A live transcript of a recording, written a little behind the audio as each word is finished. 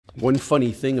One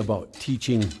funny thing about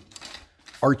teaching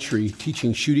archery,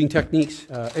 teaching shooting techniques,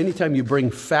 anytime you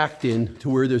bring fact in to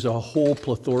where there's a whole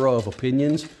plethora of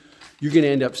opinions, you're going to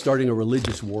end up starting a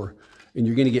religious war. And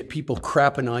you're going to get people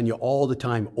crapping on you all the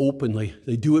time, openly.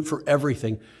 They do it for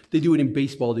everything. They do it in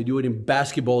baseball, they do it in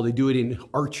basketball, they do it in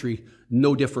archery,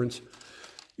 no difference.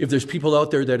 If there's people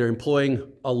out there that are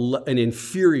employing an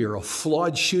inferior, a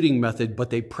flawed shooting method,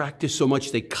 but they practice so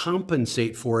much they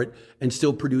compensate for it and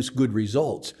still produce good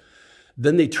results,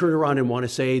 then they turn around and want to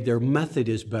say their method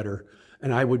is better.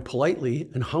 And I would politely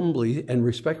and humbly and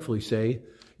respectfully say,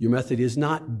 your method is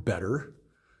not better.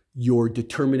 Your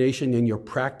determination and your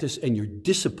practice and your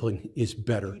discipline is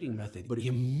better. But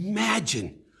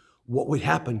imagine what would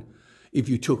happen if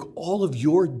you took all of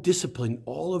your discipline,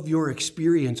 all of your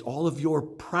experience, all of your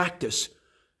practice,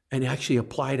 and actually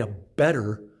applied a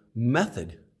better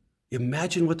method.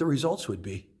 Imagine what the results would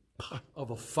be. Of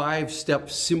a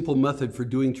 5-step simple method for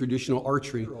doing traditional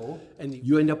archery. And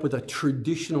you end up with a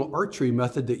traditional archery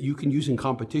method that you can use in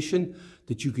competition,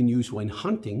 that you can use when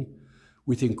hunting,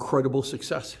 with incredible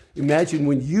success. Imagine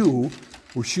when you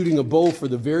were shooting a bow for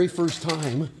the very first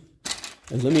time,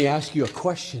 and let me ask you a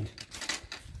question.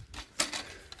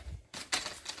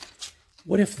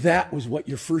 What if that was what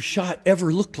your first shot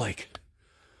ever looked like?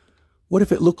 What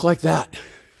if it looked like that?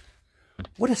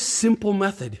 What a simple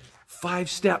method.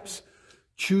 5 steps.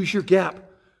 Choose your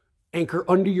gap. Anchor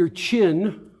under your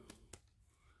chin.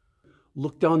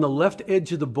 Look down the left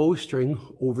edge of the bowstring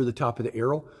over the top of the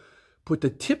arrow. Put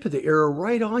the tip of the arrow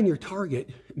right on your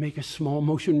target. Make a small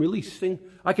motion release thing.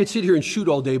 I could sit here and shoot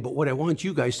all day, but what I want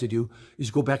you guys to do is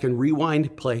go back and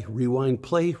rewind, play, rewind,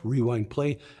 play,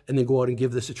 and then go out and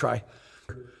give this a try.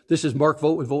 This is Mark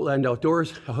Vogt with VOGTLAND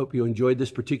Outdoors. I hope you enjoyed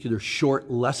this particular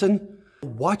short lesson.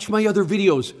 Watch my other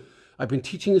videos. I've been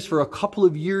teaching this for a couple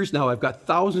of years now. I've got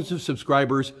thousands of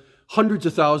subscribers, hundreds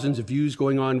of thousands of views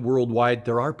going on worldwide.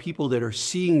 There are people that are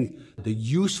seeing the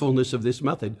usefulness of this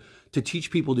method to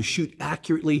teach people to shoot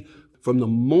accurately from the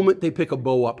moment they pick a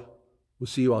bow up. We'll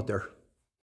see you out there.